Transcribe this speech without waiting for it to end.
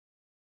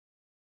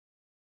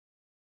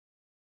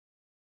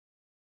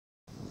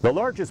The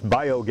largest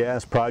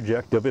biogas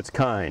project of its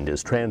kind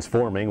is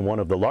transforming one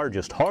of the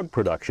largest hog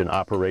production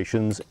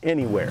operations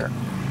anywhere,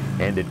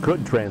 and it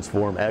could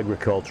transform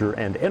agriculture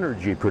and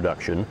energy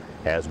production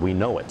as we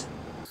know it.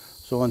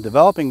 So in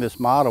developing this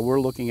model, we're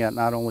looking at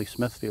not only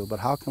Smithfield, but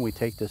how can we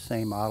take this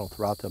same model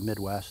throughout the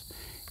Midwest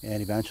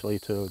and eventually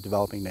to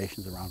developing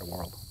nations around the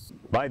world.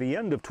 By the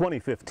end of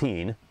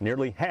 2015,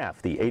 nearly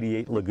half the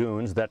 88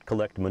 lagoons that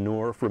collect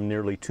manure from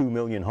nearly 2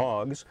 million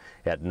hogs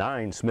at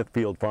 9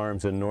 Smithfield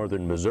farms in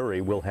northern Missouri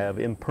will have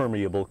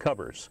impermeable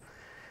covers.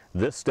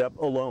 This step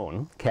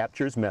alone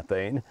captures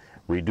methane,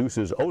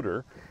 reduces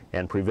odor,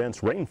 and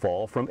prevents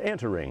rainfall from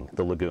entering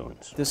the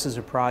lagoons. This is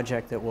a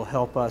project that will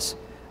help us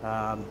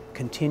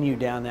continue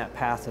down that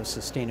path of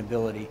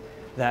sustainability,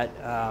 that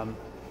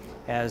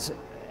as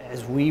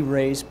we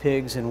raise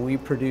pigs and we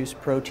produce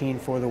protein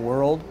for the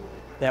world,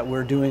 that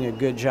we're doing a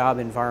good job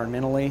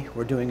environmentally,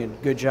 we're doing a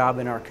good job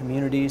in our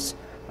communities,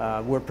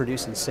 we're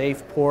producing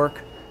safe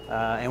pork,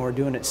 and we're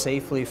doing it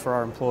safely for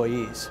our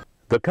employees.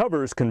 The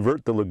covers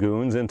convert the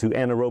lagoons into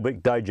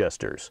anaerobic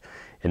digesters.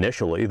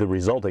 Initially, the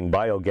resulting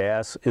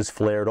biogas is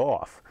flared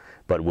off,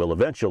 but will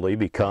eventually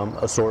become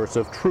a source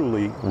of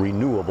truly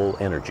renewable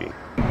energy.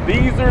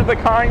 These are the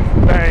kinds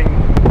of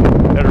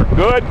things that are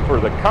good for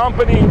the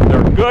company,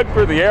 they're good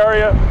for the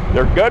area,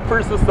 they're good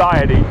for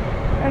society,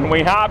 and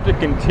we have to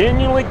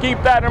continually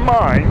keep that in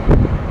mind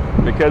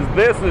because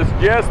this is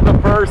just the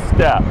first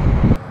step.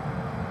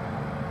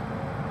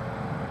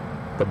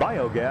 The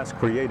biogas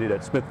created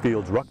at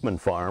Smithfield's Ruckman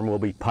Farm will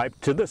be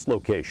piped to this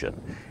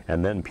location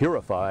and then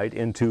purified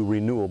into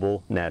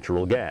renewable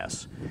natural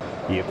gas.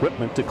 The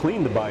equipment to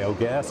clean the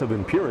biogas of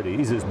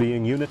impurities is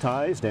being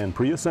unitized and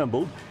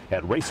pre-assembled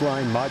at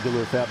Roeslein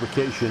Modular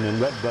Fabrication in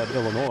Red Bud,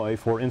 Illinois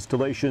for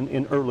installation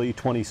in early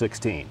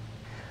 2016.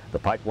 The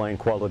pipeline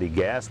quality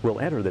gas will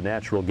enter the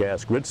natural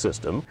gas grid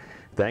system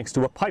thanks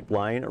to a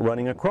pipeline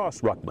running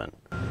across Ruckman.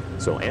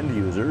 So end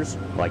users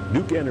like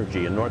Duke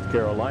Energy in North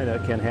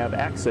Carolina can have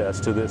access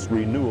to this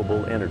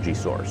renewable energy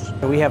source.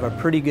 We have a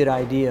pretty good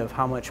idea of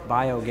how much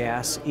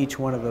biogas each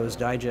one of those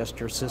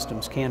digester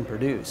systems can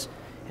produce.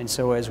 And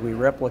so as we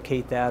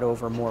replicate that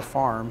over more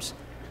farms,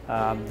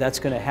 that's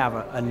going to have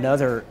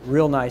another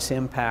real nice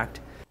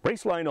impact.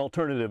 Roeslein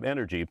Alternative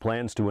Energy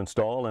plans to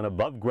install an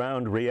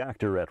above-ground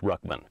reactor at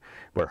Ruckman,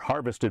 where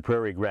harvested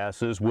prairie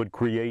grasses would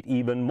create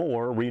even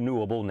more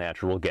renewable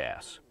natural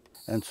gas.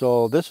 And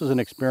so this is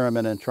an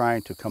experiment in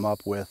trying to come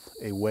up with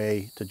a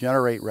way to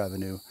generate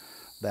revenue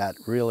that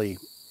really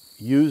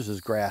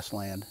uses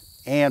grassland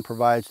and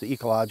provides the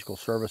ecological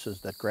services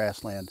that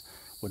grassland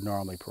would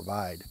normally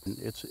provide. And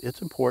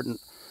it's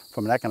important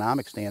from an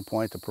economic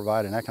standpoint to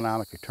provide an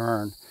economic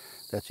return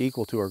that's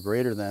equal to or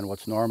greater than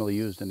what's normally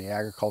used in the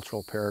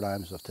agricultural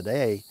paradigms of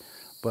today,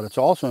 but it's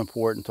also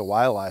important to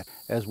wildlife,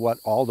 as what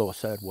Aldo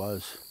said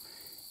was,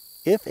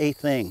 if a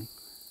thing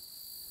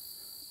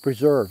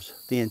preserves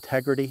the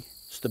integrity,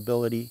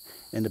 stability,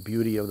 and the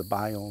beauty of the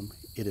biome,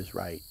 it is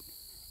right.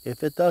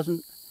 If it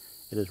doesn't,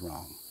 it is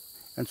wrong.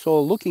 And so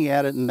looking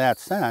at it in that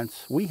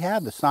sense, we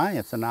have the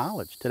science and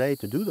knowledge today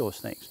to do those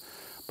things.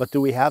 But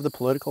do we have the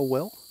political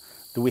will?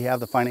 Do we have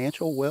the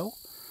financial will?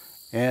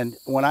 And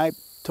when I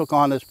took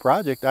on this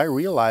project, I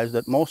realized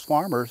that most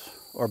farmers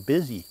are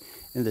busy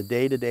in the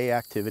day-to-day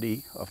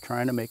activity of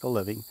trying to make a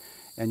living,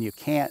 and you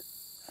can't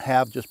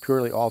have just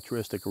purely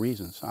altruistic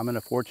reasons. I'm in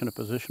a fortunate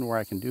position where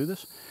I can do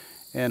this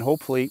and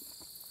hopefully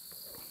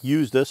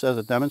use this as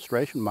a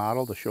demonstration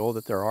model to show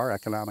that there are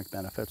economic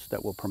benefits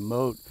that will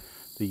promote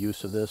the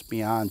use of this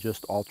beyond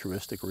just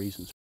altruistic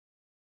reasons.